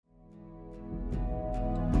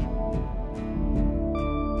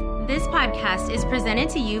This podcast is presented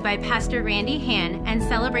to you by Pastor Randy Hann and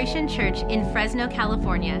Celebration Church in Fresno,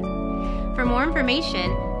 California. For more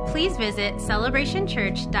information, please visit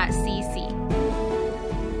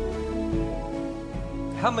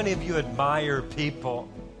celebrationchurch.cc. How many of you admire people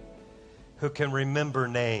who can remember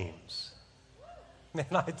names? Man,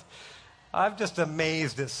 I'm just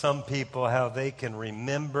amazed at some people, how they can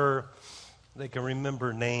remember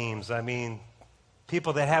names. I mean,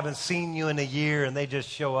 people that haven't seen you in a year and they just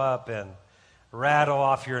show up and rattle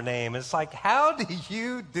off your name. It's like, how do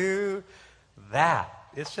you do that?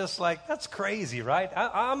 It's just like, that's crazy, right?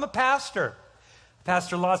 I'm a pastor. I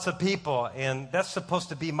pastor lots of people, and that's supposed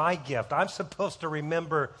to be my gift. I'm supposed to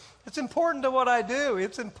remember. It's important to what I do.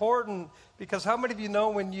 It's important because how many of you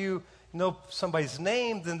know when you know somebody's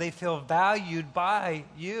name, then they feel valued by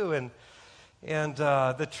you? And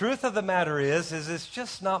the truth of the matter is it's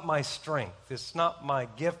just not my strength. It's not my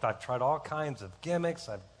gift. I've tried all kinds of gimmicks.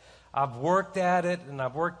 I've worked at it, and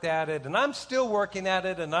I'm still working at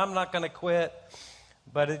it, and I'm not going to quit.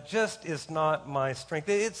 But it just is not my strength.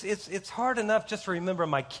 It's hard enough just to remember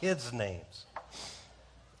my kids' names.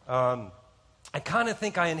 I kind of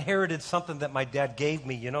think I inherited something that my dad gave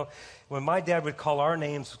me. You know, when my dad would call our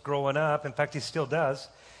names growing up, in fact, he still does,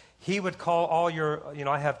 he would call all your,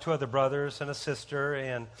 I have two other brothers and a sister,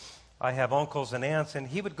 and I have uncles and aunts, and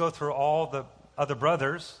he would go through all the other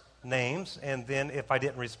brothers' names, and then if I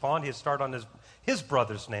didn't respond, he'd start on his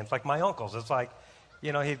brothers' names, like my uncles. It's like,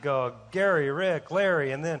 he'd go, Gary, Rick,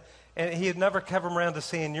 Larry, and he'd never come around to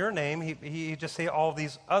saying your name. He'd just say all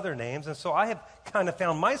these other names, and so I have kind of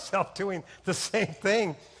found myself doing the same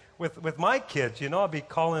thing with my kids. I'll be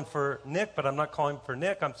calling for Nick, but I'm not calling for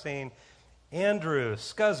Nick. I'm saying Andrew,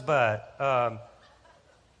 Scuzzbutt,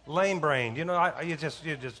 Lame Brain, you just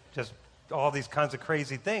all these kinds of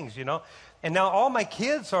crazy things, And now all my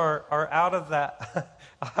kids are out of that,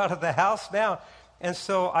 out of the house now, and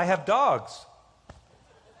so I have dogs.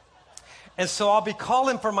 And so I'll be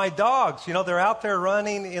calling for my dogs. They're out there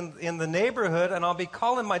running in the neighborhood, and I'll be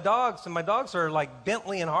calling my dogs, and my dogs are like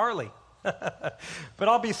Bentley and Harley. But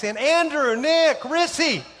I'll be saying, Andrew, Nick,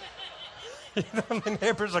 Rissy. The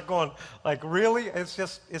neighbors are going, like, really? It's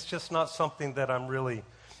just not something that I'm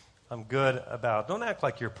good about. Don't act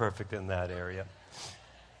like you're perfect in that area.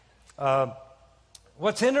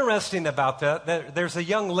 What's interesting about that there's a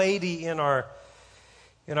young lady in our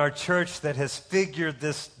church that has figured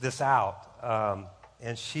this out,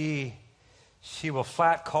 and she will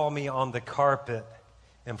flat call me on the carpet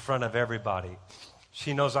in front of everybody.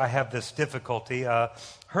 She knows I have this difficulty.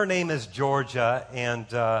 Her name is Georgia, and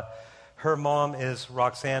her mom is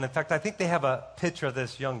Roxanne. In fact, I think they have a picture of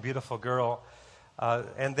this young, beautiful girl.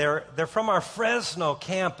 And they're from our Fresno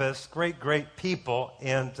campus, great people.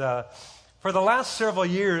 And for the last several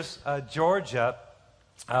years, Georgia,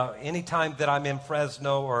 anytime that I'm in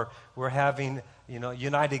Fresno or we're having,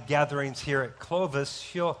 United gatherings here at Clovis,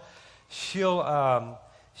 she'll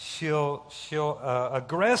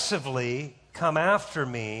aggressively come after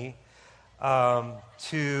me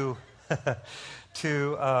to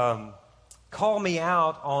call me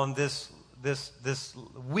out on this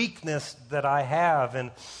weakness that I have,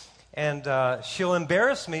 and she'll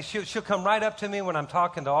embarrass me. She'll come right up to me when I'm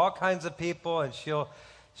talking to all kinds of people, and she'll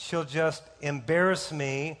just embarrass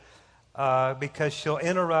me because she'll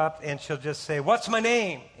interrupt and she'll just say, "What's my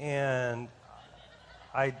name?" And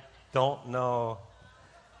I don't know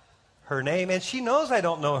her name, and she knows I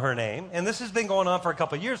don't know her name. And this has been going on for a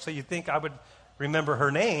couple of years, so you'd think I would remember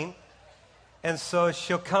her name. And so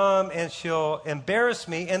she'll come and she'll embarrass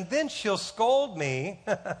me, and then she'll scold me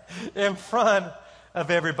in front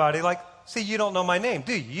of everybody. Like, see, you don't know my name,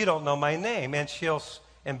 do you? You don't know my name. And she'll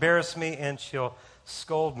embarrass me and she'll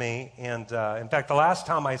scold me. And in fact, the last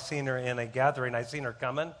time I seen her in a gathering, I seen her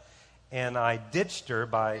coming, and I ditched her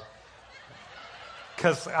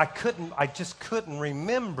because I just couldn't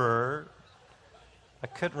remember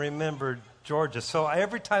Georgia. So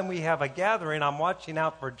every time we have a gathering, I'm watching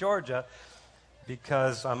out for Georgia,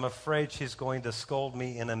 because I'm afraid she's going to scold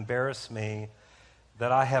me and embarrass me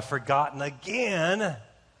that I have forgotten again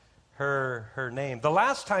her name. The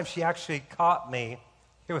last time she actually caught me,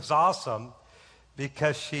 it was awesome,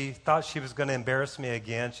 because she thought she was going to embarrass me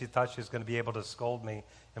again. She thought she was going to be able to scold me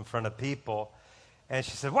in front of people. And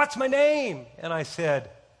she said, "What's my name?" And I said,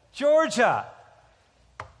 "Georgia."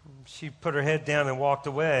 She put her head down and walked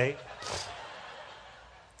away.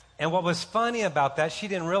 And what was funny about that, she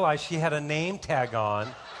didn't realize she had a name tag on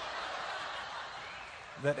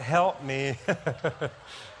that helped me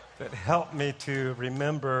to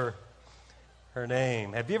remember her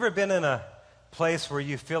name. Have you ever been in a place where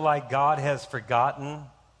you feel like God has forgotten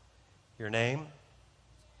your name?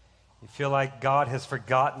 You feel like God has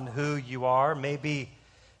forgotten who you are, maybe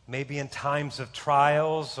in times of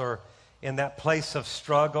trials or in that place of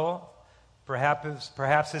struggle.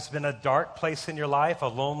 Perhaps it's been a dark place in your life, a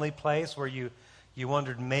lonely place where you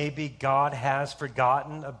wondered maybe God has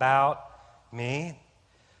forgotten about me.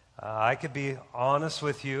 I could be honest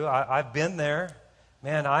with you. I've been there.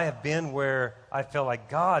 Man, I have been where I felt like,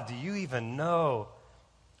 God, do you even know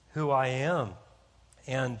who I am?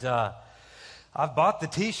 And I've bought the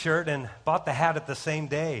T-shirt and bought the hat at the same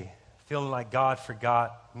day, feeling like God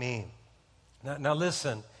forgot me. Now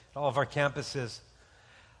listen, all of our campuses,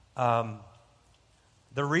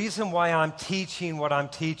 the reason why I'm teaching what I'm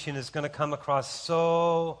teaching is going to come across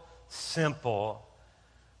so simple,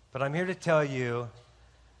 but I'm here to tell you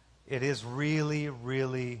it is really,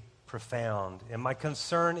 really profound. And my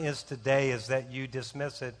concern is today is that you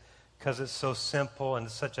dismiss it because it's so simple and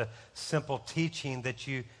it's such a simple teaching that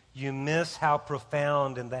you miss how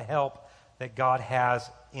profound and the help that God has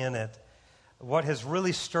in it. What has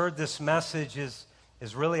really stirred this message is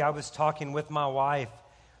really, I was talking with my wife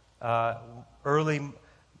early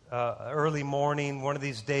morning, one of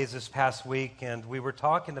these days this past week, and we were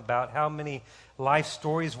talking about how many life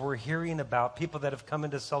stories we're hearing about, people that have come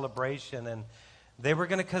into celebration, and they were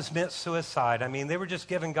going to commit suicide. I mean, they were just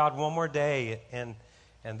giving God one more day, and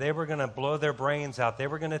they were going to blow their brains out. They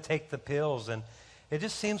were going to take the pills, and it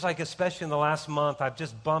just seems like, especially in the last month, I've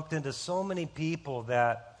just bumped into so many people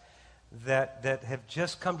that have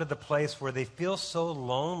just come to the place where they feel so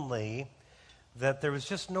lonely that there was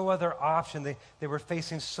just no other option. They were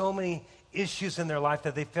facing so many issues in their life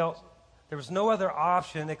that they felt there was no other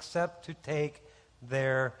option except to take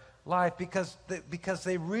their life because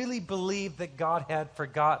they really believed that God had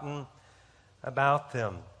forgotten about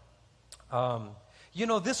them.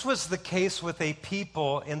 This was the case with a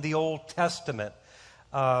people in the Old Testament.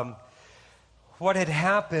 What had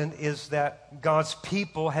happened is that God's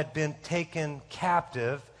people had been taken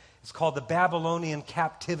captive. It's called the Babylonian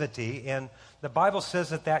captivity, and the Bible says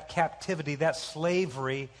that captivity, that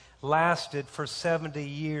slavery, lasted for 70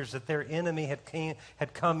 years, that their enemy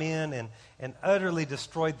had come in and utterly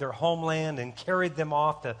destroyed their homeland and carried them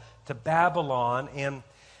off to Babylon. And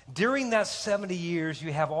during that 70 years,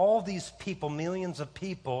 you have all these people, millions of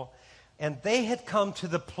people, and they had come to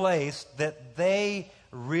the place that they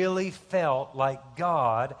really felt like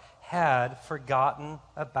God had forgotten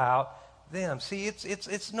about them. See,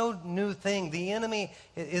 it's no new thing. The enemy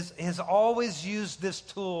has always used this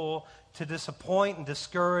tool to disappoint and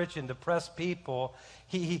discourage and depress people.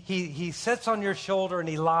 He sits on your shoulder and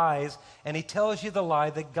he lies, and he tells you the lie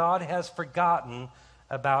that God has forgotten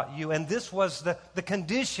about you. And this was the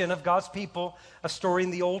condition of God's people, a story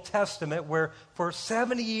in the Old Testament where for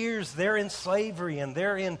 70 years they're in slavery and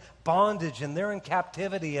they're in bondage and they're in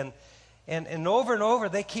captivity. And over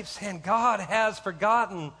they keep saying, God has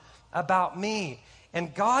forgotten about me.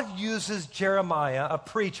 And God uses Jeremiah, a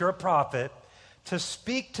preacher, a prophet, to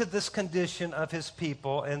speak to this condition of his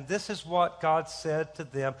people. And this is what God said to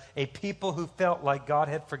them, a people who felt like God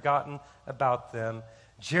had forgotten about them.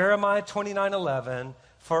 Jeremiah 29:11,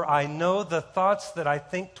 for I know the thoughts that I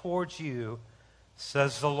think towards you,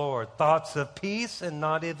 says the Lord, thoughts of peace and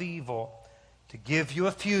not of evil, to give you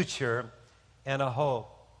a future and a hope.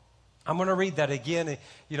 I'm going to read that again.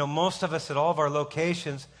 Most of us at all of our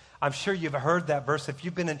locations, I'm sure you've heard that verse. If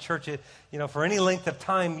you've been in church, for any length of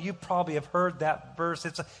time, you probably have heard that verse.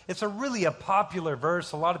 It's a really popular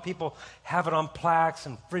verse. A lot of people have it on plaques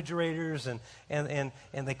and refrigerators, and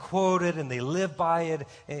they quote it and they live by it.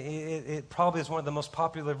 It probably is one of the most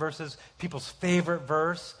popular verses, people's favorite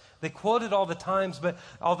verse. They quote it all the time.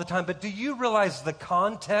 But do you realize the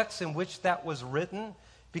context in which that was written?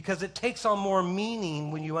 Because it takes on more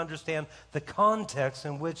meaning when you understand the context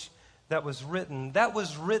in which that was written. That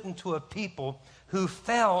was written to a people who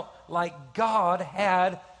felt like God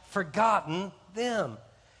had forgotten them.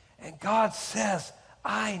 And God says,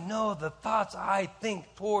 I know the thoughts I think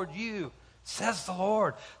toward you, says the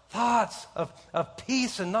Lord. Thoughts of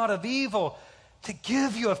peace and not of evil, to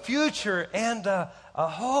give you a future and a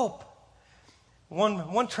hope.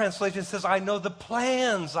 One translation says, I know the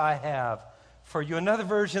plans I have for you. Another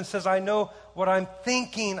version says, I know what I'm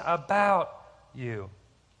thinking about you.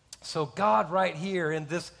 So God right here in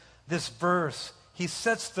this verse, he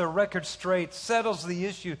sets the record straight, settles the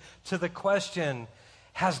issue to the question,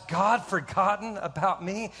 has God forgotten about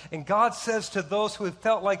me? And God says to those who have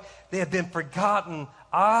felt like they have been forgotten,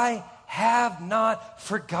 I have not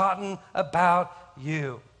forgotten about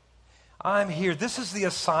you. I'm here. This is the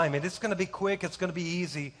assignment. It's going to be quick. It's going to be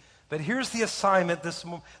easy. But here's the assignment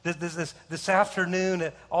this afternoon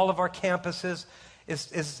at all of our campuses.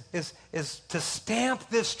 is to stamp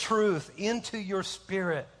this truth into your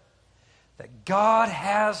spirit that God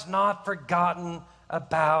has not forgotten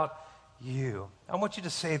about you. I want you to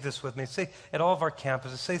say this with me. Say at all of our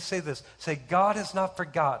campuses, say this. Say, God has not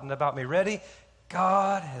forgotten about me. Ready?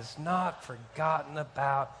 God has not forgotten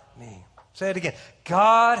about me. Say it again.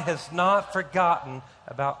 God has not forgotten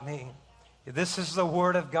about me. This is the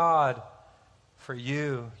word of God for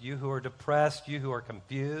you who are depressed, you who are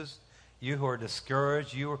confused, you who are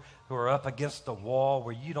discouraged, you who are up against the wall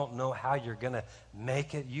where you don't know how you're going to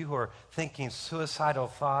make it, you who are thinking suicidal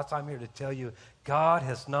thoughts. I'm here to tell you, God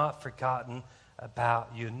has not forgotten about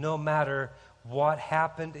you. No matter what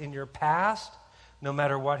happened in your past, no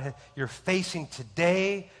matter what you're facing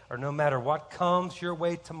today, or no matter what comes your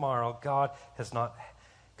way tomorrow, God has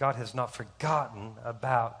not forgotten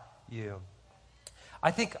about you.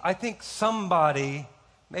 I think somebody,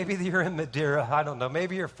 maybe you're in Madeira, I don't know,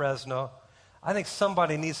 maybe you're Fresno. I think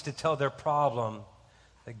somebody needs to tell their problem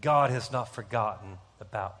that God has not forgotten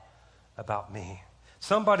about me.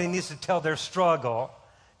 Somebody needs to tell their struggle,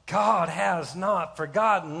 God has not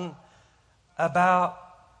forgotten about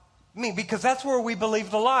me. Because that's where we believe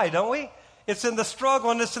the lie, don't we? It's in the struggle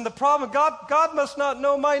and it's in the problem. God must not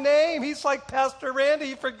know my name. He's like Pastor Randy.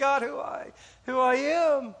 He forgot who I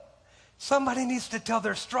am. Somebody needs to tell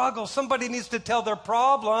their struggle. Somebody needs to tell their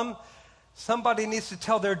problem. Somebody needs to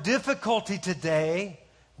tell their difficulty today.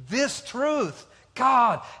 This truth,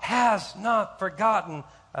 God has not forgotten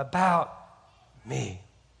about me.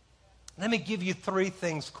 Let me give you 3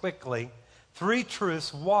 things quickly. 3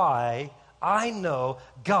 truths why I know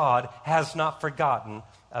God has not forgotten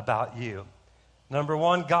about you. Number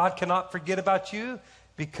 1, God cannot forget about you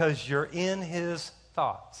because you're in his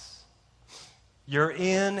thoughts. You're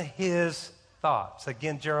in his thoughts.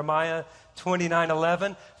 Again, Jeremiah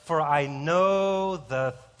 29:11, for I know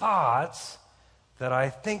the thoughts that I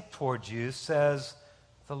think toward you, says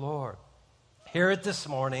the Lord. Hear it this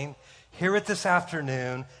morning, hear it this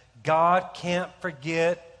afternoon. God can't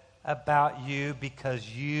forget about you because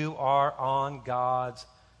you are on God's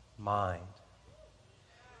mind.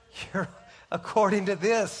 According to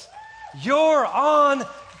this, you're on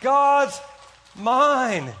God's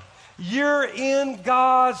mind. You're in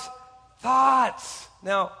God's thoughts.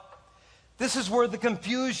 Now, this is where the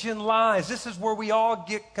confusion lies. This is where we all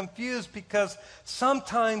get confused because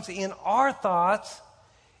sometimes in our thoughts,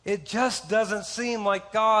 it just doesn't seem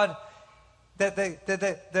like God,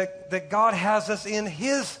 that God has us in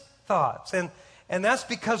his thoughts. And that's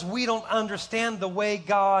because we don't understand the way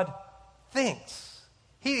God thinks.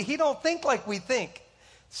 He don't think like we think.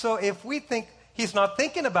 So if we think he's not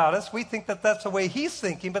thinking about us, we think that that's the way he's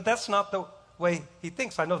thinking, but that's not the way he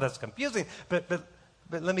thinks. I know that's confusing, but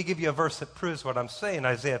let me give you a verse that proves what I'm saying.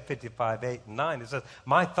 Isaiah 55:8-9. It says,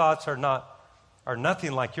 my thoughts are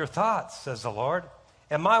nothing like your thoughts, says the Lord,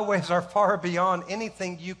 and my ways are far beyond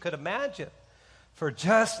anything you could imagine. For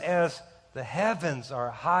just as the heavens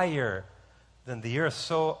are higher than the earth,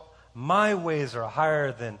 so my ways are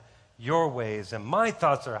higher than your ways, and my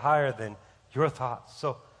thoughts are higher than your thoughts.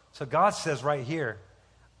 So God says right here,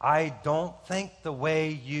 I don't think the way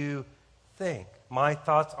you think. My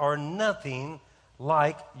thoughts are nothing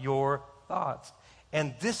like your thoughts.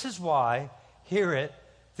 And this is why, hear it,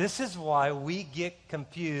 this is why we get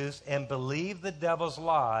confused and believe the devil's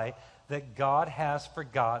lie that God has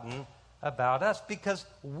forgotten about us. Because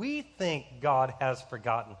we think God has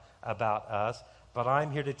forgotten about us. But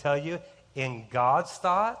I'm here to tell you, in God's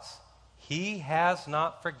thoughts, he has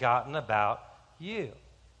not forgotten about you.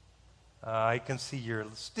 I can see you're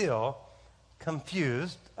still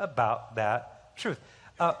confused about that truth.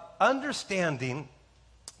 Understanding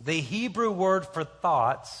the Hebrew word for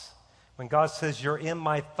thoughts, when God says you're in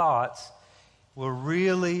my thoughts, will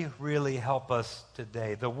really, really help us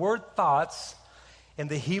today. The word thoughts in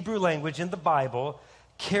the Hebrew language in the Bible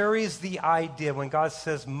carries the idea, when God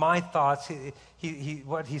says my thoughts,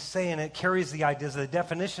 what he's saying, it carries the idea, the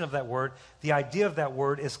definition of that word, the idea of that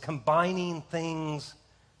word is combining things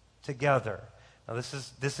together. Now this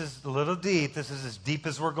is a little deep. This is as deep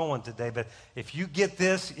as we're going today, but if you get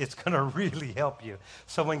this, it's going to really help you.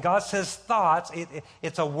 So when God says thoughts,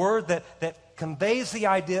 it's a word that conveys the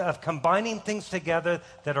idea of combining things together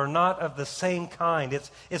that are not of the same kind.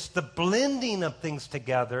 It's the blending of things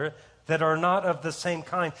together that are not of the same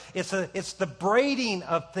kind. It's the braiding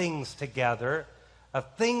of things together, of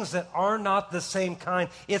things that are not the same kind.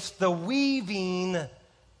 It's the weaving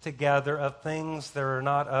together of things that are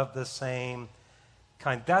not of the same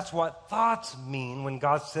kind. That's what thoughts mean when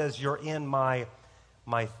God says you're in my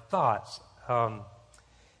thoughts.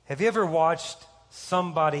 Have you ever watched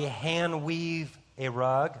somebody hand weave a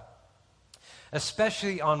rug?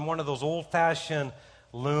 especially on one of those old-fashioned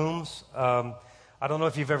looms. I don't know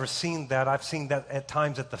if you've ever seen that. I've seen that at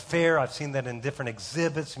times at the fair. I've seen that in different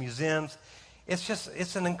exhibits, museums.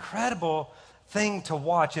 It's an incredible thing to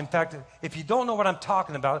watch. In fact, if you don't know what I'm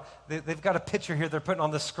talking about, they've got a picture here they're putting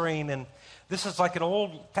on the screen, and this is like an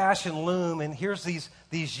old-fashioned loom, and here's these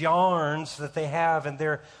yarns that they have, and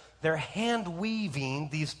they're hand weaving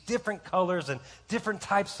these different colors and different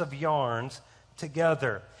types of yarns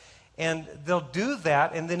together. And they'll do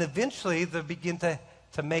that, and then eventually they'll begin to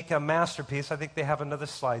make a masterpiece. I think they have another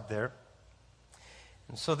slide there.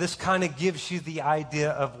 And so this kind of gives you the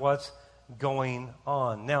idea of what's going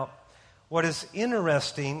on. Now, what is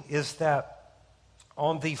interesting is that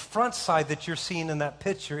on the front side that you're seeing in that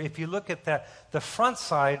picture, if you look at that, the front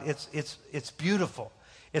side, it's beautiful.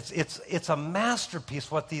 It's a masterpiece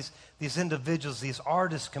what these individuals, these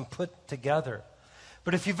artists can put together.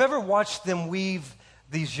 But if you've ever watched them weave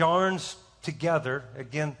these yarns together,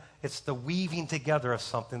 again, it's the weaving together of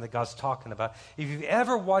something that God's talking about. If you've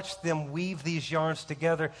ever watched them weave these yarns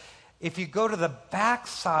together, if you go to the back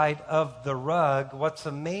side of the rug, what's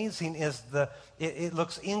amazing is it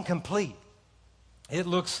looks incomplete. It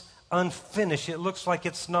looks unfinished. It looks like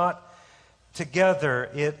it's not together.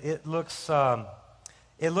 It looks, to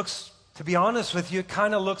be honest with you, it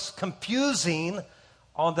kind of looks confusing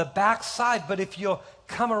on the back side. But if you'll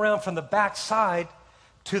come around from the back side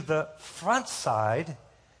to the front side,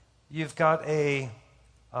 you've got a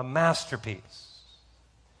masterpiece.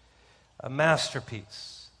 A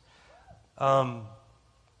masterpiece. On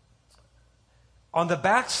the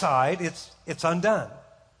back side, it's undone.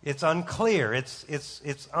 It's unclear. It's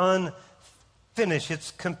unfinished.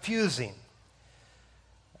 It's confusing.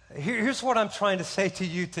 Here's what I'm trying to say to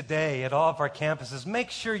you today at all of our campuses. Make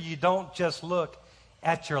sure you don't just look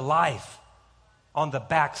at your life on the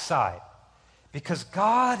back side, because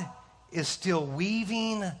God is still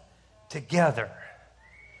weaving together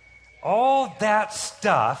all that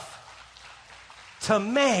stuff to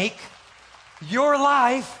make your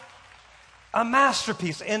life a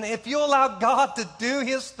masterpiece. And if you allow God to do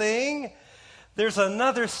his thing, there's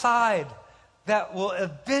another side that will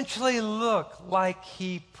eventually look like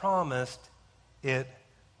he promised it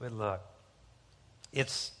would look.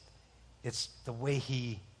 It's the way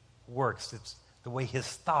he works. It's the way his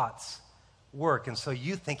thoughts work. And so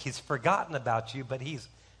you think he's forgotten about you, but he's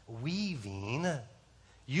weaving.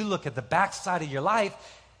 You look at the backside of your life,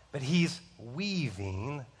 but he's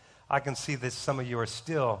weaving. I can see that some of you are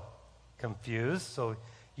still confused, so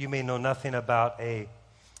you may know nothing about a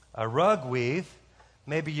rug weave.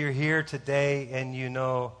 Maybe you're here today and you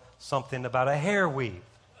know something about a hair weave.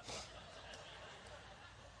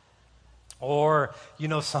 Or you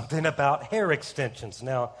know something about hair extensions.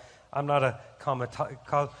 Now, I'm not a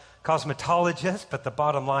cosmetologist, but the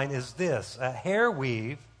bottom line is this. A hair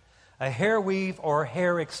weave or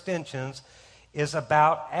hair extensions is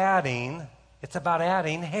about adding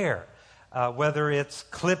hair. Whether it's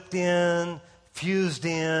clipped in, fused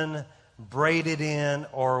in, braided in,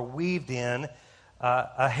 or weaved in,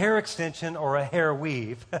 a hair extension or a hair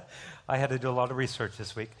weave. I had to do a lot of research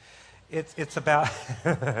this week. It's about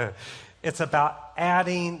it's about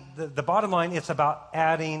adding. The bottom line, it's about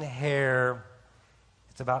adding hair.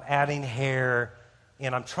 It's about adding hair,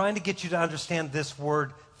 and I'm trying to get you to understand this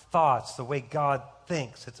word thoughts, the way God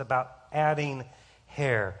thinks. It's about adding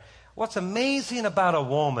hair. What's amazing about a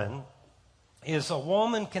woman is a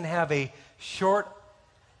woman can have a short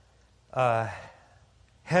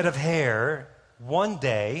head of hair one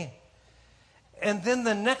day, and then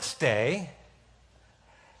the next day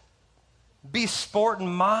be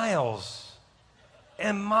sporting miles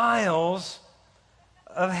and miles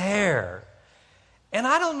of hair. And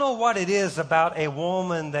I don't know what it is about a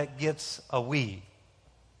woman that gets a weave,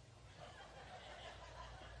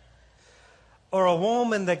 or a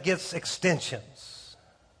woman that gets extensions,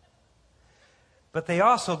 but they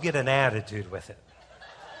also get an attitude with it.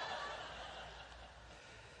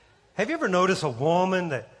 Have you ever noticed a woman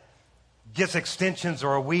that gets extensions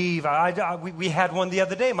or a weave? We had one the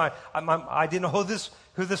other day. I didn't know who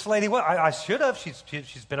this lady was. I should have.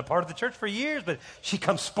 She's been a part of the church for years, but she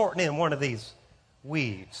comes sporting in one of these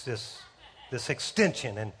weaves, this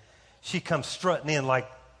extension, and she comes strutting in like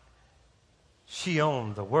she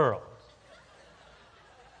owned the world.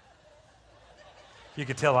 You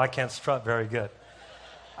can tell I can't strut very good.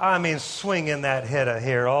 I mean, swinging that head of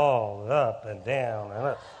hair all up and down and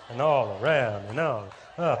up and all around and all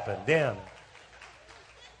up and down.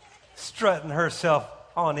 Strutting herself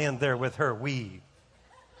on in there with her weave,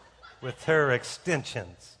 with her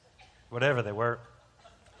extensions, whatever they were.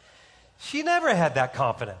 She never had that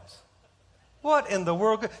confidence. What in the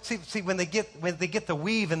world? See, when they get the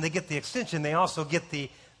weave and they get the extension, they also get the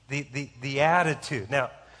attitude.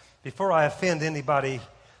 Now, before I offend anybody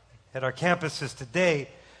at our campuses today,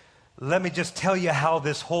 let me just tell you how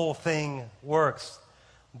this whole thing works.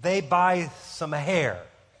 They buy some hair.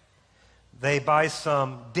 They buy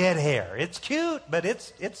some dead hair. It's cute, but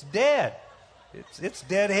it's dead. It's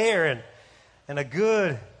dead hair, and a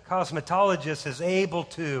good cosmetologist is able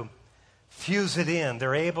to fuse it in.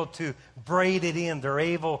 They're able to braid it in. They're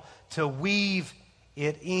able to weave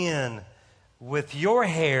it in with your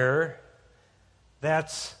hair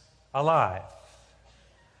that's alive.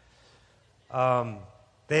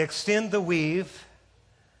 They extend the weave,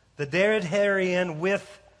 the dead hair in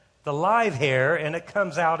with the live hair, and it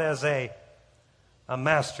comes out as a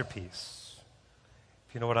masterpiece,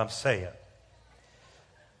 if you know what I'm saying.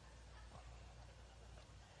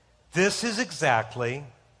 This is exactly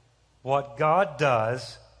what God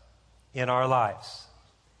does in our lives.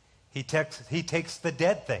 He takes the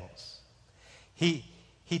dead things. He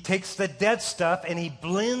takes the dead stuff and he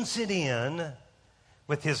blends it in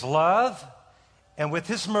with his love and with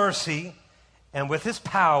his mercy and with his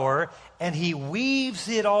power, and he weaves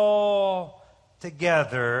it all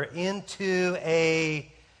together into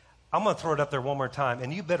I'm going to throw it up there one more time,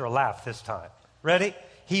 and you better laugh this time. Ready?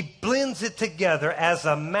 He blends it together as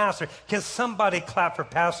a master. Can somebody clap for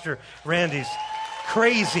Pastor Randy's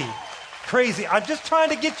crazy? I'm just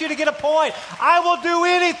trying to get you to get a point. I will do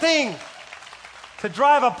anything to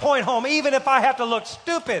drive a point home, even if I have to look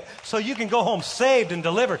stupid, so you can go home saved and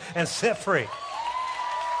delivered and set free.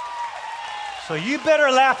 So you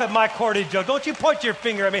better laugh at my corny joke. Don't you point your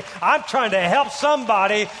finger at me. I'm trying to help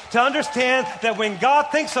somebody to understand that when God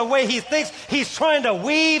thinks the way he thinks, he's trying to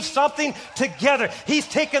weave something together. He's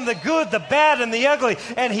taking the good, the bad, and the ugly,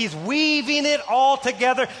 and he's weaving it all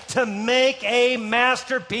together to make a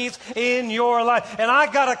masterpiece in your life. And I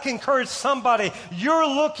got to encourage somebody. You're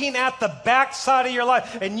looking at the backside of your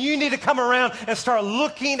life, and you need to come around and start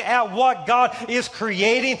looking at what God is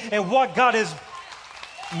creating and what God is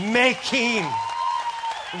making.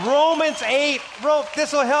 Romans 8,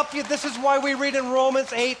 this will help you. This is why we read in Romans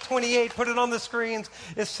 8:28. Put it on the screens.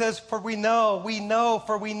 It says, for we know.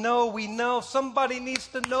 Somebody needs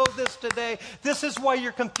to know this today. This is why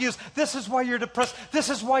you're confused. This is why you're depressed. This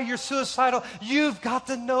is why you're suicidal. You've got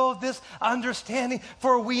to know this understanding.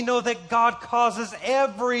 For we know that God causes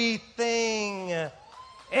everything,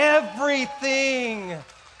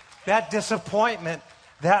 that disappointment,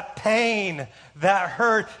 that pain, that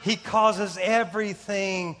hurt, he causes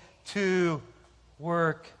everything to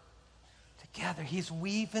work together. He's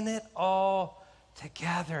weaving it all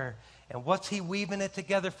together. And what's he weaving it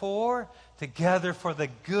together for? Together for the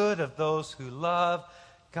good of those who love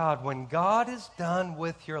God. When God is done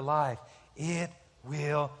with your life, it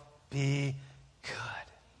will be good.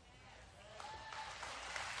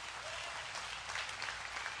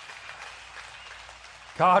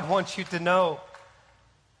 God wants you to know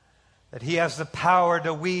that he has the power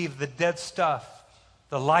to weave the dead stuff,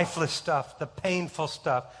 the lifeless stuff, the painful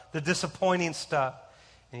stuff, the disappointing stuff.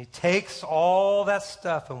 And he takes all that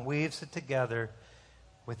stuff and weaves it together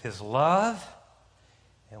with his love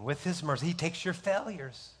and with his mercy. He takes your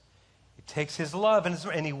failures. He takes his love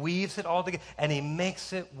and he weaves it all together, and he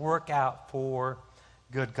makes it work out for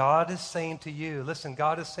good. God is saying to you, listen,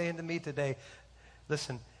 God is saying to me today,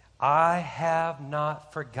 listen, I have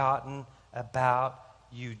not forgotten about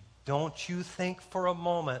you. Don't you think for a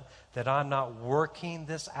moment that I'm not working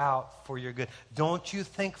this out for your good. Don't you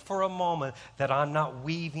think for a moment that I'm not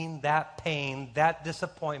weaving that pain, that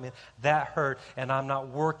disappointment, that hurt, and I'm not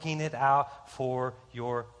working it out for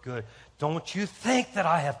your good. Don't you think that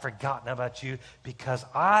I have forgotten about you, because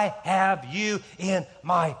I have you in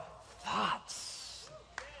my thoughts.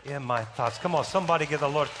 In my thoughts. Come on, somebody give the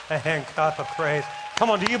Lord a hand clap of praise.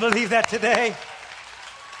 Come on, do you believe that today?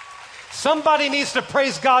 Somebody needs to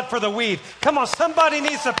praise God for the weed. Come on, somebody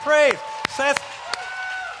needs to praise.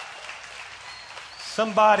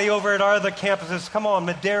 Somebody over at our other campuses, come on,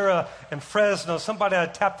 Madera and Fresno, somebody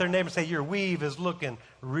ought to tap their neighbor and say, your weave is looking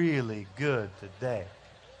really good today.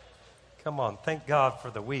 Come on, thank God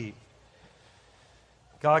for the weave.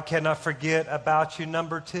 God cannot forget about you,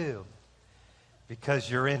 number 2,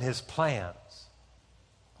 because you're in his plans.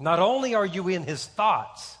 Not only are you in his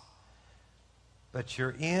thoughts, but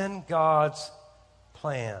you're in God's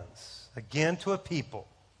plans. Again, to a people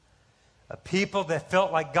that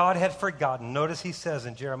felt like God had forgotten. Notice he says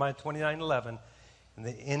in Jeremiah 29:11, in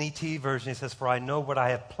the NET version, he says, for I know what I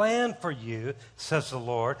have planned for you, says the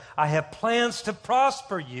Lord. I have plans to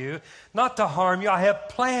prosper you, not to harm you. I have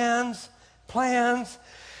plans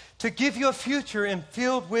to give you a future and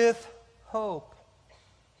filled with hope.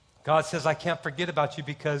 God says, I can't forget about you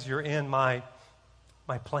because you're in my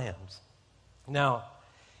plans. Now,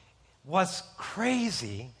 what's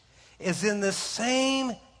crazy is in the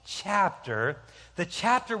same chapter, the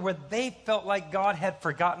chapter where they felt like God had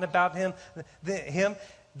forgotten about them,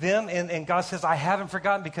 and God says, I haven't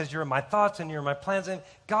forgotten because you're in my thoughts and you're in my plans. And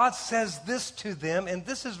God says this to them, and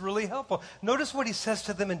this is really helpful. Notice what he says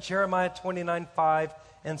to them in Jeremiah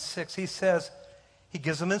 29:5-6. He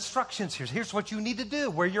gives them instructions here. Here's what you need to do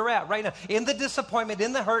where you're at right now. In the disappointment,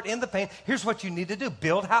 in the hurt, in the pain, here's what you need to do.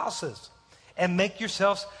 Build houses and make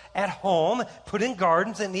yourselves at home. Put in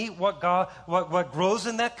gardens and eat what grows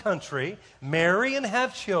in that country. Marry and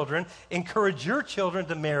have children. Encourage your children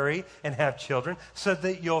to marry and have children so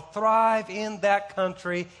that you'll thrive in that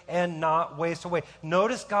country and not waste away.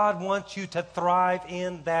 Notice God wants you to thrive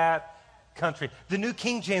in that country. The New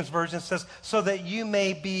King James Version says, so that you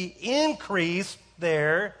may be increased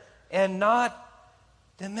there and not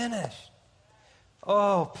diminished.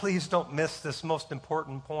 Oh, please don't miss this most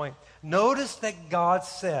important point. Notice that God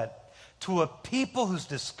said to a people who's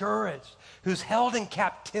discouraged, who's held in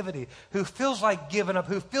captivity, who feels like giving up,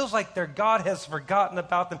 who feels like their God has forgotten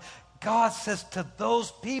about them, God says to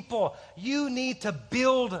those people, you need to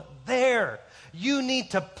build there. You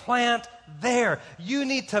need to plant there. You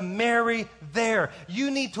need to marry there.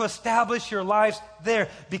 You need to establish your lives there,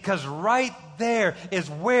 because right there is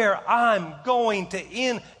where I'm going to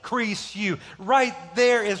increase you. Right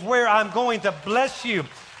there is where I'm going to bless you.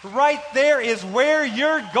 Right there is where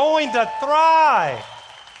you're going to thrive.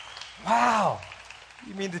 Wow.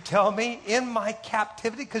 You mean to tell me in my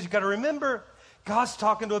captivity? Because you got to remember, God's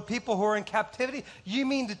talking to a people who are in captivity. You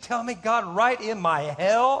mean to tell me, God, right in my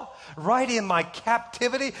hell, right in my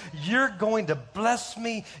captivity, you're going to bless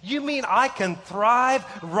me? You mean I can thrive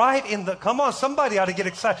right in the... Come on, somebody ought to get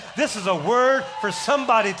excited. This is a word for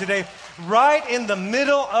somebody today. Right in the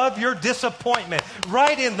middle of your disappointment,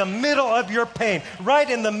 right in the middle of your pain, right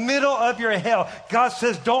in the middle of your hell, God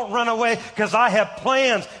says, don't run away, because I have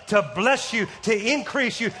plans to bless you, to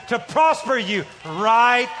increase you, to prosper you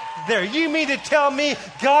right there. You mean to tell me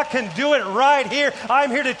God can do it right here?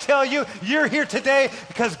 I'm here to tell you, you're here today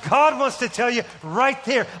because God wants to tell you, right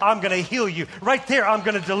there, I'm going to heal you. Right there, I'm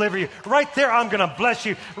going to deliver you. Right there, I'm going to bless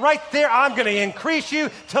you. Right there, I'm going to increase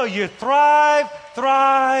you till you thrive,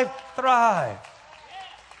 thrive, thrive.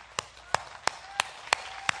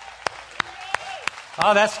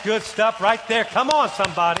 Oh, that's good stuff right there. Come on,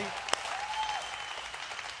 somebody.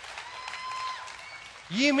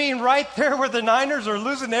 You mean right there where the Niners are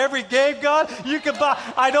losing every game, God? You can buy.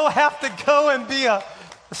 I don't have to go and be a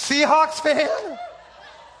Seahawks fan.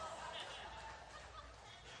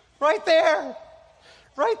 Right there.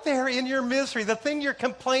 Right there in your misery, the thing you're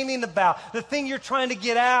complaining about, the thing you're trying to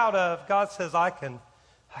get out of, God says, I can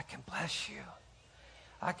bless you.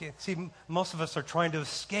 See, most of us are trying to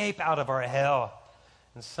escape out of our hell.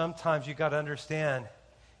 And sometimes you got to understand,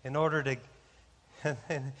 in order to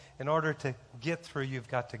get through, you've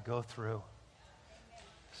got to go through.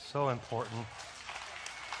 So important.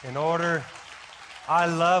 I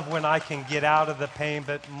love when I can get out of the pain,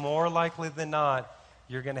 but more likely than not,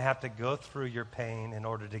 you're going to have to go through your pain in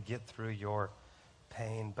order to get through your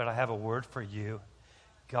pain. But I have a word for you.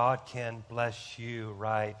 God can bless you,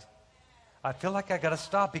 right? I feel like I got to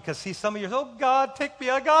stop because, see, some of you, oh, God, take me.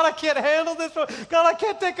 God, I can't handle this one. God, I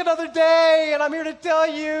can't take another day. And I'm here to tell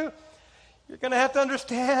you, you're going to have to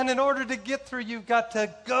understand, in order to get through, you've got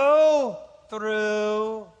to go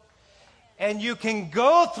through. And you can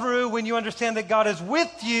go through when you understand that God is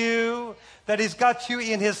with you, that He's got you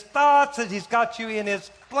in His thoughts, that He's got you in His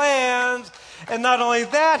plans. And not only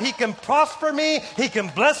that, He can prosper me, He can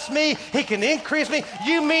bless me, He can increase me.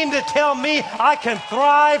 You mean to tell me I can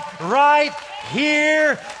thrive right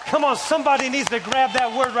here? Come on, somebody needs to grab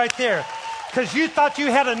that word right there. Because you thought you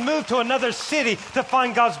had to move to another city to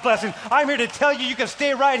find God's blessing. I'm here to tell you, you can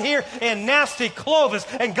stay right here in nasty Clovis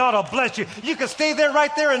and God will bless you. You can stay there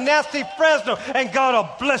right there in nasty Fresno and God will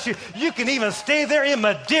bless you. You can even stay there in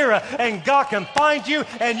Madeira and God can find you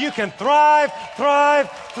and you can thrive,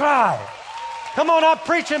 thrive, thrive. Come on, I'm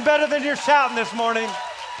preaching better than you're shouting this morning.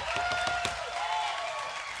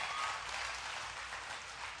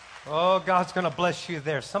 Oh, God's going to bless you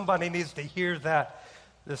there. Somebody needs to hear that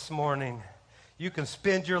this morning. You can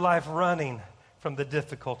spend your life running from the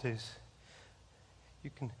difficulties.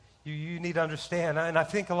 You need to understand, and I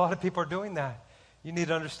think a lot of people are doing that. You need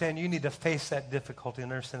to understand, you need to face that difficulty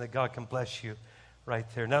and understand that God can bless you right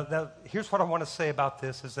there. Now, here's what I want to say about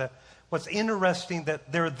this, is that what's interesting,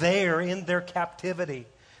 that they're there in their captivity.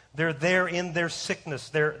 They're there in their sickness.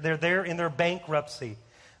 They're there in their bankruptcy.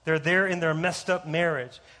 They're there in their messed up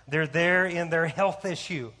marriage. They're there in their health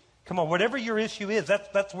issue. Come on, whatever your issue is,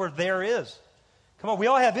 that's where there is. Come on, we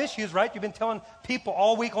all have issues, right? You've been telling people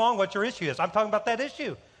all week long what your issue is. I'm talking about that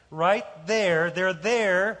issue. Right there, they're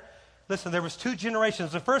there. Listen, there was 2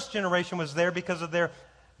 generations. The first generation was there because of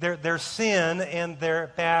their sin and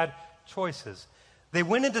their bad choices. They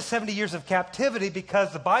went into 70 years of captivity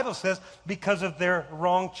because the Bible says because of their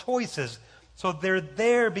wrong choices. So they're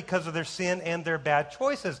there because of their sin and their bad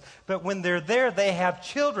choices. But when they're there, they have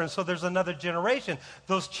children. So there's another generation.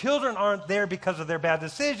 Those children aren't there because of their bad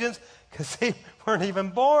decisions because they weren't even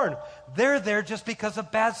born. They're there just because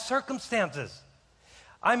of bad circumstances.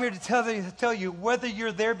 I'm here to tell you whether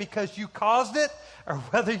you're there because you caused it or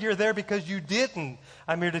whether you're there because you didn't.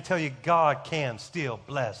 I'm here to tell you God can still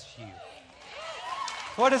bless you.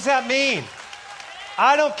 What does that mean?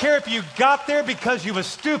 I don't care if you got there because you were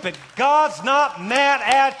stupid. God's not mad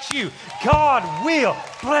at you. God will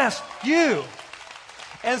bless you.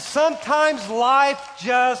 And sometimes life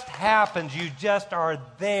just happens. You just are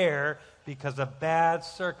there because of bad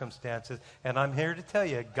circumstances. And I'm here to tell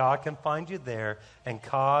you, God can find you there and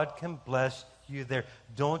God can bless you there.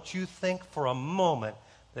 Don't you think for a moment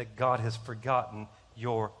that God has forgotten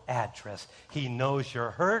your address. He knows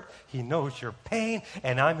your hurt. He knows your pain.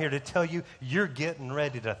 And I'm here to tell you, you're getting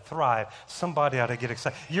ready to thrive. Somebody ought to get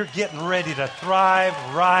excited. You're getting ready to thrive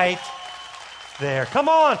right there. Come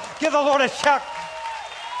on, give the Lord a shout.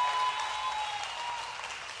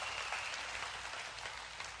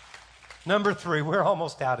 Number 3, we're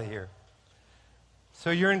almost out of here.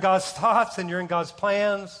 So you're in God's thoughts and you're in God's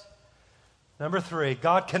plans. Number 3,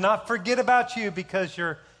 God cannot forget about you because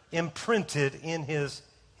you're imprinted in his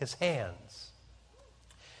hands.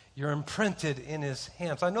 You're imprinted in his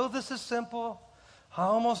hands. I know this is simple. I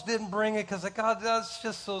almost didn't bring it because God, that's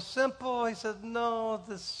just so simple. He said, no,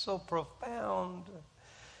 this is so profound.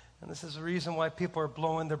 And this is the reason why people are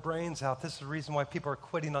blowing their brains out. This is the reason why people are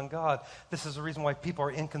quitting on God. This is the reason why people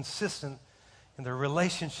are inconsistent in their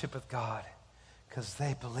relationship with God, because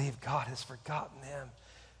they believe God has forgotten them.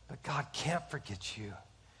 But God can't forget you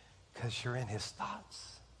because you're in his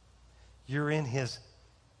thoughts. You're in his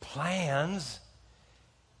plans,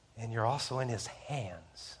 and you're also in his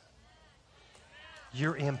hands.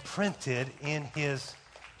 You're imprinted in his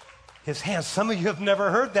hands. Some of you have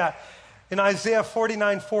never heard that. In Isaiah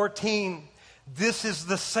 49:14, this is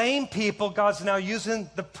the same people. God's now using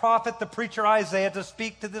the prophet, the preacher Isaiah, to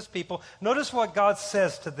speak to this people. Notice what God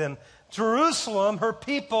says to them. Jerusalem, her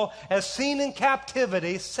people, as seen in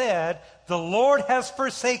captivity, said, the Lord has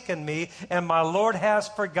forsaken me, and my Lord has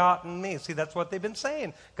forgotten me. See, that's what they've been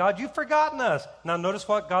saying. God, you've forgotten us. Now notice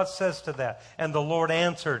what God says to that. And the Lord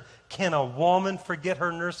answered, can a woman forget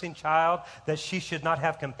her nursing child, that she should not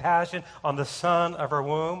have compassion on the son of her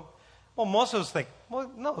womb? Well, most of us think,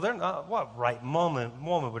 well, no, they're not. What right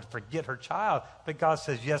woman would forget her child? But God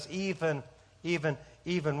says, yes, even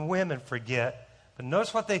women forget. But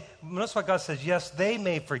notice what God says. Yes, they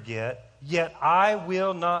may forget, yet I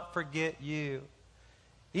will not forget you.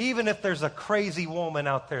 Even if there's a crazy woman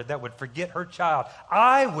out there that would forget her child,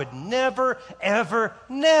 I would never, ever,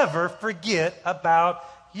 never forget about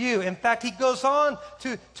you. In fact, he goes on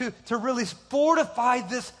to really fortify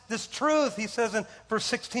this truth. He says in verse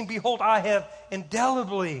 16, behold, I have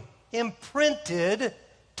indelibly imprinted,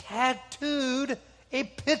 tattooed a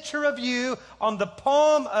picture of you on the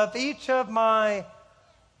palm of each of my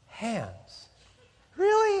hands.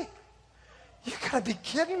 Really? You gotta be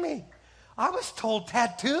kidding me. I was told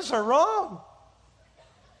tattoos are wrong.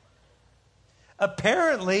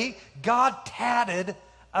 Apparently, God tatted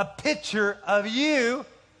a picture of you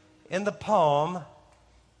in the palm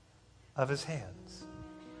of his hands.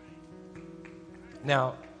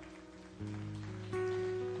 Now,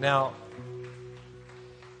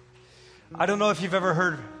 I don't know if you've ever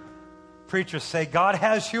heard preachers say, God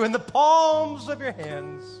has you in the palms of your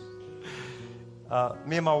hands.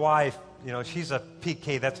 Me and my wife, she's a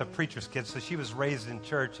PK, that's a preacher's kid, so she was raised in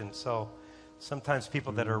church, and so sometimes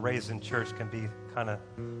people that are raised in church can be kind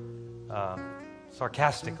of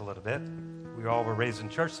sarcastic a little bit. We all were raised in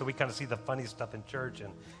church, so we kind of see the funny stuff in church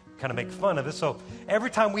and kind of make fun of it. So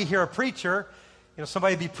every time we hear a preacher,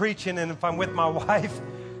 somebody be preaching, and if I'm with my wife,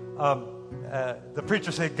 the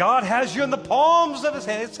preacher say, God has you in the palms of his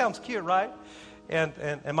hand. It sounds cute, right?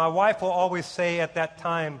 And my wife will always say at that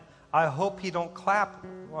time, I hope he don't clap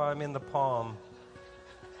while I'm in the palm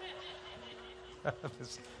of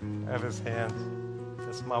his hands.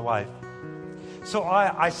 That's my wife. So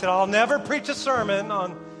I said, I'll never preach a sermon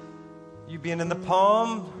on you being in the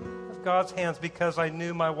palm of God's hands, because I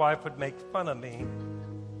knew my wife would make fun of me.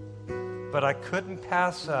 But I couldn't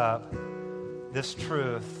pass up this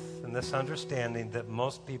truth and this understanding that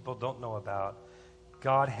most people don't know about.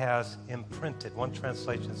 God has imprinted. One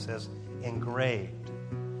translation says engraved.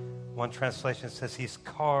 One translation says he's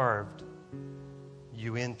carved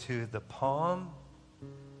you into the palm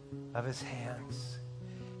of his hands.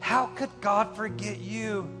 How could God forget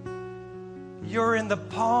you? You're in the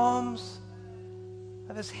palms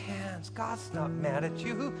of his hands. God's not mad at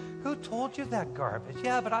you. Who told you that garbage?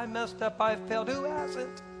 Yeah, but I messed up. I failed. Who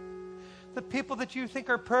hasn't? The people that you think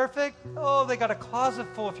are perfect, oh, they got a closet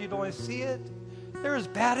full if you don't want to see it. They're as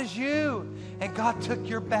bad as you. And God took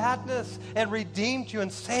your badness and redeemed you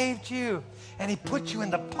and saved you. And he put you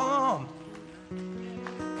in the palm.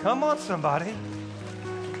 Come on, somebody.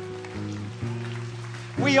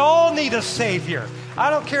 We all need a Savior. I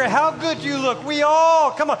don't care how good you look. We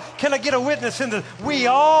all, come on, can I get a witness in this? We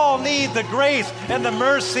all need the grace and the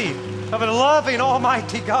mercy of a loving,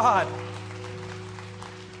 almighty God.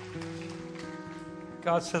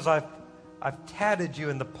 God says, I've tatted you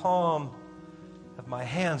in the palm of my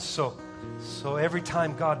hands. So every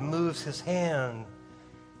time God moves his hands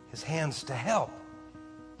to help,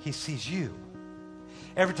 he sees you.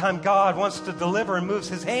 Every time God wants to deliver and moves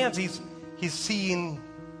his hands, he's seeing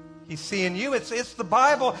you. It's the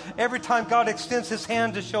Bible. Every time God extends his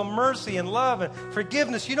hand to show mercy and love and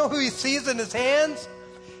forgiveness, you know who he sees in his hands?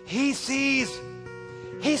 He sees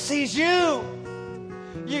you.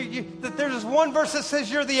 There's one verse that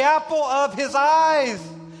says you're the apple of his eyes.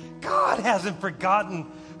 God hasn't forgotten.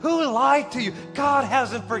 Who lied to you? God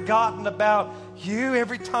hasn't forgotten about you.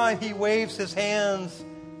 Every time he waves his hands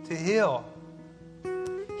to heal,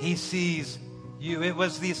 he sees you. It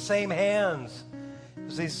was these same hands. It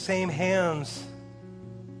was these same hands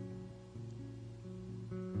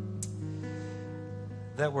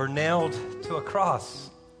that were nailed to a cross.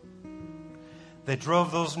 They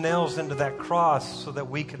drove those nails into that cross so that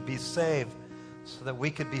we could be saved, so that we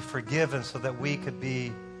could be forgiven, so that we could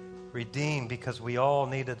be redeemed, because we all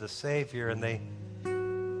needed a Savior. And they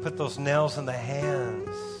put those nails in the hands.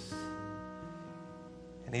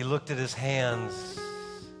 And he looked at his hands.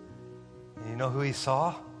 And you know who he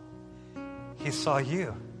saw? He saw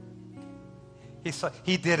you.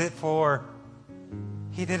 He did it for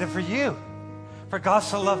you. For God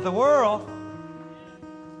so loved the world,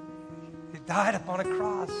 he died upon a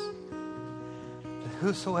cross, that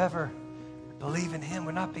whosoever believe in him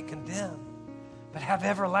would not be condemned, but have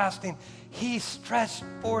everlasting. He stretched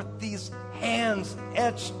forth these hands,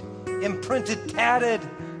 etched, imprinted, tatted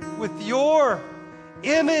with your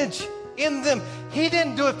image in them. He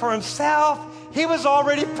didn't do it for himself. He was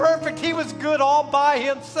already perfect. He was good all by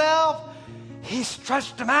himself. He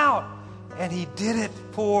stretched them out, and he did it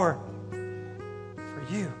for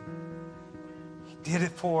you. He did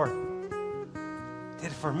it for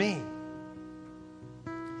me.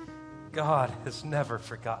 God has never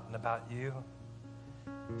forgotten about you.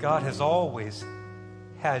 God has always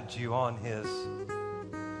had you on his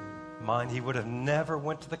mind. He would have never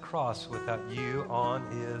went to the cross without you on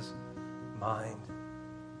his mind.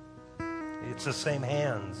 It's the same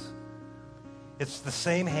hands. It's the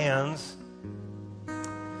same hands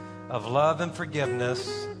of love and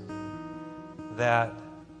forgiveness that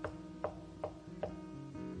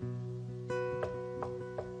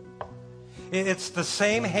it's the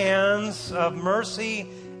same hands of mercy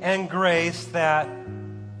and grace that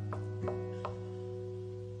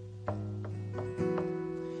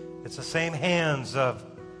it's the same hands of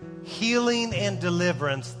healing and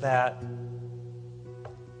deliverance that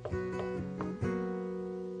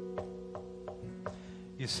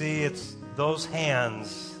you see, it's those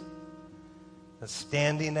hands that's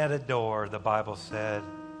standing at a door, the Bible said,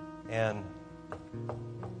 and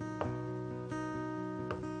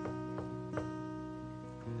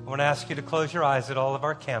I want to ask you to close your eyes at all of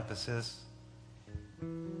our campuses.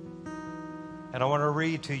 And I want to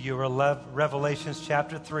read to you Revelations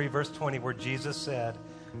chapter 3, verse 20, where Jesus said,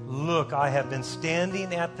 "Look, I have been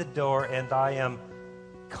standing at the door, and I am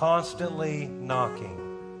constantly knocking.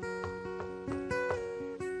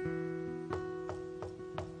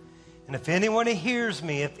 And if anyone hears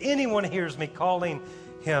me calling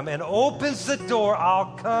him and opens the door,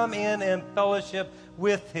 I'll come in and fellowship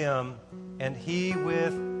with him and he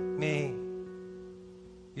with me."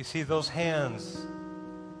 You see, those hands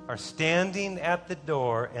are standing at the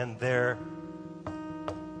door, and they're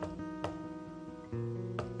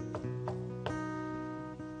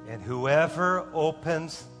and whoever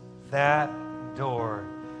opens that door,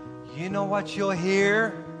 you know what you'll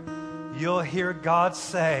hear? You'll hear God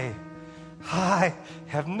say, "I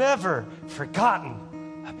have never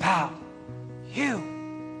forgotten about you.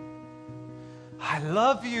 I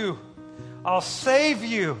love you. I'll save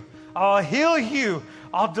you. I'll heal you.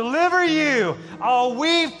 I'll deliver you. I'll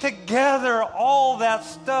weave together all that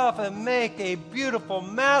stuff and make a beautiful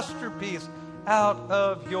masterpiece out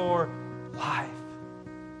of your life.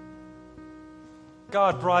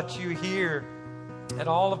 God brought you here at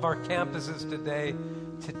all of our campuses today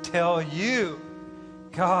to tell you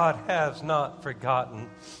God has not forgotten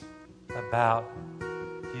about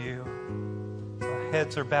you. Our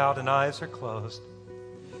heads are bowed and eyes are closed.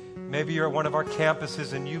 Maybe you're at one of our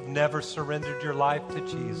campuses and you've never surrendered your life to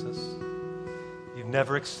Jesus. You've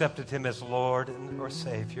never accepted him as Lord or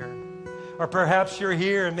Savior. Or perhaps you're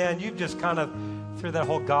here and, man, you've just kind of threw that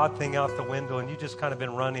whole God thing out the window and you just kind of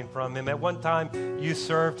been running from him. At one time, you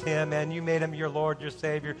served him and you made him your Lord, your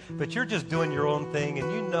Savior, but you're just doing your own thing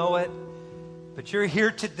and you know it. But you're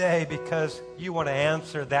here today because you want to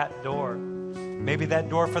answer that door. Maybe that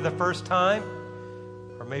door for the first time,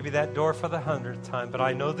 or maybe that door for the 100th time. But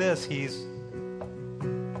I know this, he's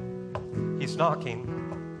knocking.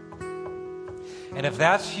 And if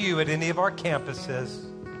that's you at any of our campuses,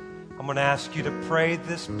 I'm going to ask you to pray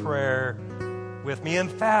this prayer with me. In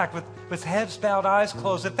fact, with heads bowed, eyes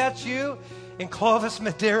closed, if that's you in Clovis,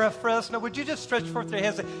 Madera, Fresno, would you just stretch forth your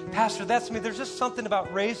hands and say, Pastor, that's me. There's just something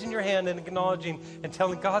about raising your hand and acknowledging and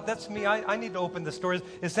telling God, that's me. I need to open this door.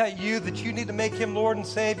 Is that you, that you need to make him Lord and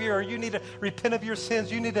Savior, or you need to repent of your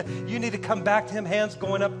sins? You need to come back to him. Hands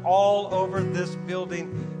going up all over this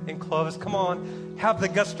building in Clovis. Come on, have the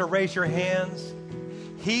guts to raise your hands.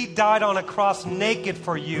 He died on a cross naked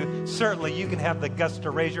for you. Certainly you can have the guts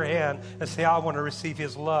to raise your hand and say, I want to receive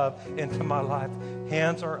his love into my life.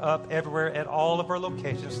 Hands are up everywhere at all of our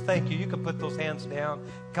locations. Thank you. You can put those hands down.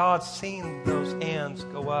 God's seen those hands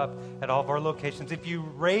go up at all of our locations. If you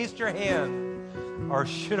raised your hand or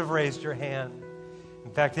should have raised your hand,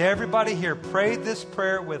 in fact, everybody here prayed this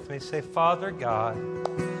prayer with me. Say, Father God.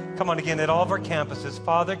 Come on again at all of our campuses.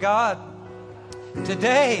 Father God,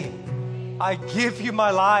 today I give you my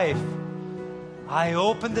life. I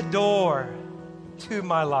open the door to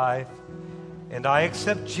my life, and I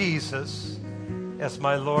accept Jesus as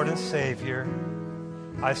my Lord and Savior.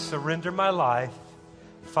 I surrender my life.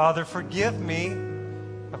 Father, forgive me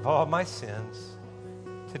of all my sins.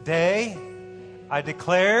 Today, I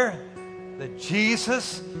declare that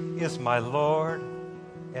Jesus is my Lord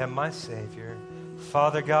and my Savior.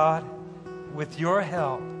 Father God, with your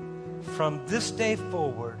help, from this day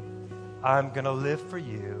forward, I'm going to live for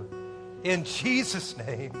you. In Jesus'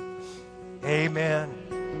 name, amen.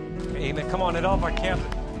 Amen. Come on, at all of our campuses.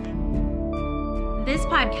 This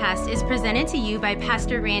podcast is presented to you by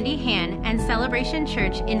Pastor Randy Hann and Celebration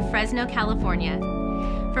Church in Fresno, California.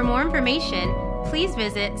 For more information, please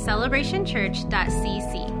visit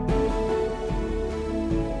celebrationchurch.cc.